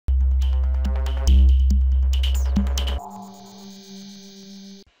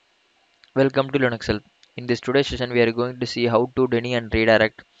Welcome to Linux Help. In this today's session, we are going to see how to deny and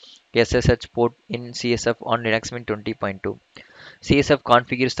redirect SSH port in CSF on Linux Mint 20.2. CSF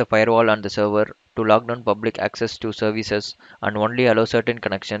configures the firewall on the server to lock down public access to services and only allow certain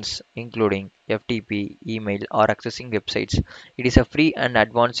connections, including FTP, email, or accessing websites. It is a free and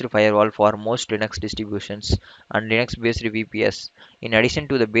advanced firewall for most Linux distributions and Linux-based VPS. In addition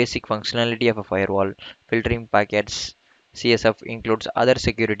to the basic functionality of a firewall, filtering packets, CSF includes other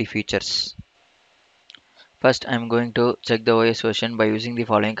security features. First, I'm going to check the OS version by using the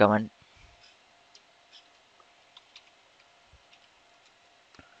following command.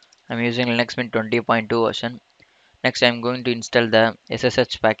 I'm using Linux Mint 20.2 version. Next, I'm going to install the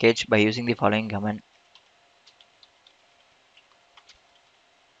SSH package by using the following command.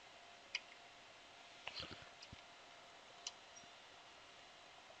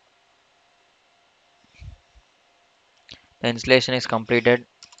 The installation is completed.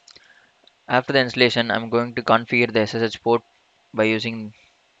 After the installation, I'm going to configure the SSH port by using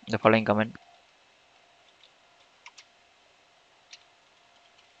the following command.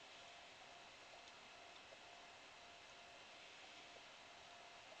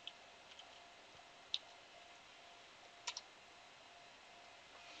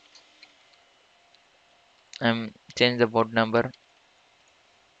 I'm change the port number.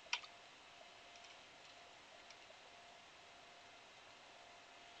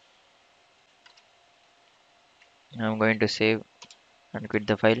 I'm going to save and quit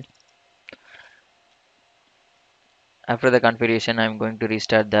the file. After the configuration, I'm going to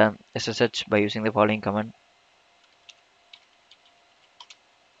restart the SSH by using the following command.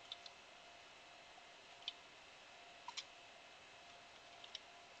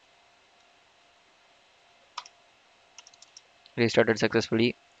 Restarted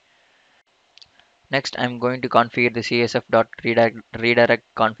successfully. Next, I'm going to configure the csf.redirect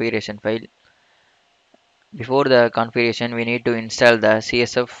configuration file. Before the configuration, we need to install the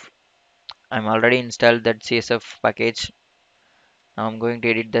CSF. I'm already installed that CSF package. Now I'm going to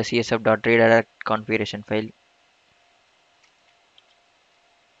edit the csf.redirect configuration file.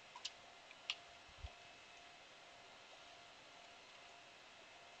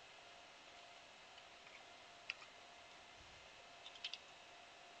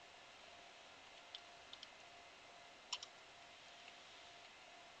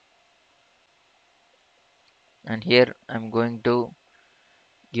 And here I'm going to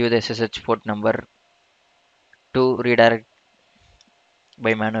give the SSH port number to redirect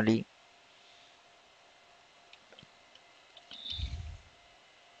by manually.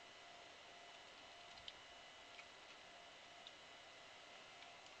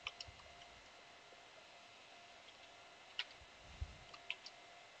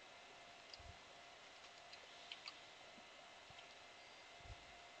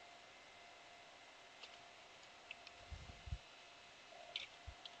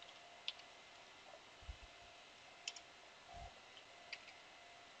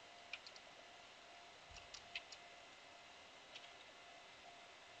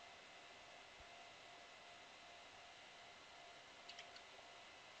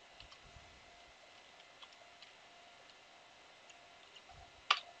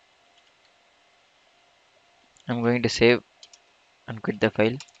 I'm going to save and quit the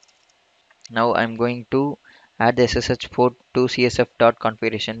file. Now I'm going to add the SSH port to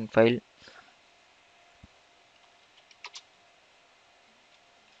csf.configuration file.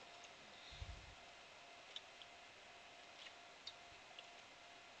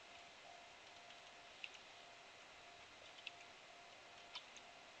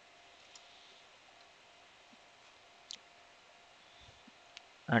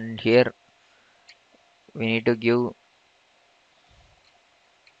 And here we need to give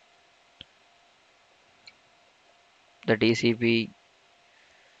the TCP.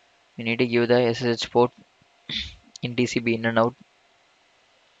 We need to give the SSH port in TCP in and out.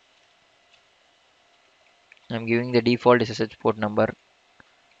 I'm giving the default SSH port number.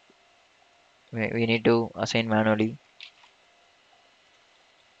 We need to assign manually.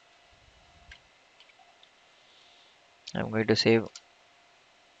 I'm going to save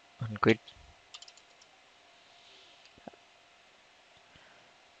and quit.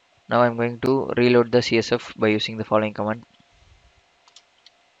 Now I'm going to reload the CSF by using the following command.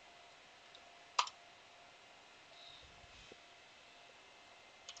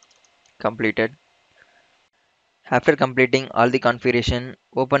 Completed. After completing all the configuration,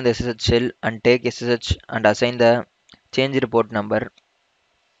 open the SSH shell and take SSH and assign the change report number.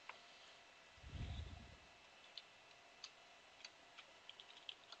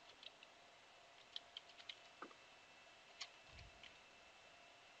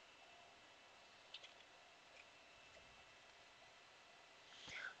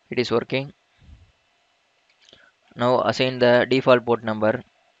 It is working. Now assign the default port number.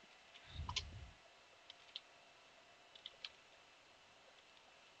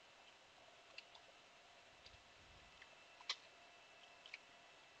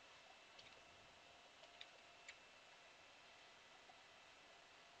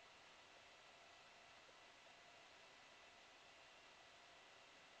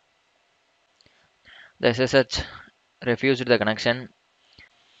 The SSH refused the connection.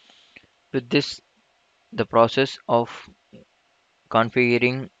 With this, the process of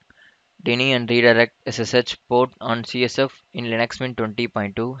configuring Deny and redirect SSH port on CSF in Linux Mint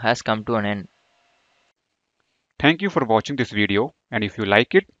 20.2 has come to an end. Thank you for watching this video, and if you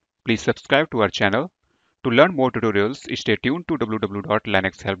like it, please subscribe to our channel. To learn more tutorials, stay tuned to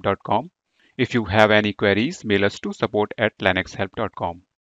www.linuxhelp.com. If you have any queries, mail us to support@linuxhelp.com.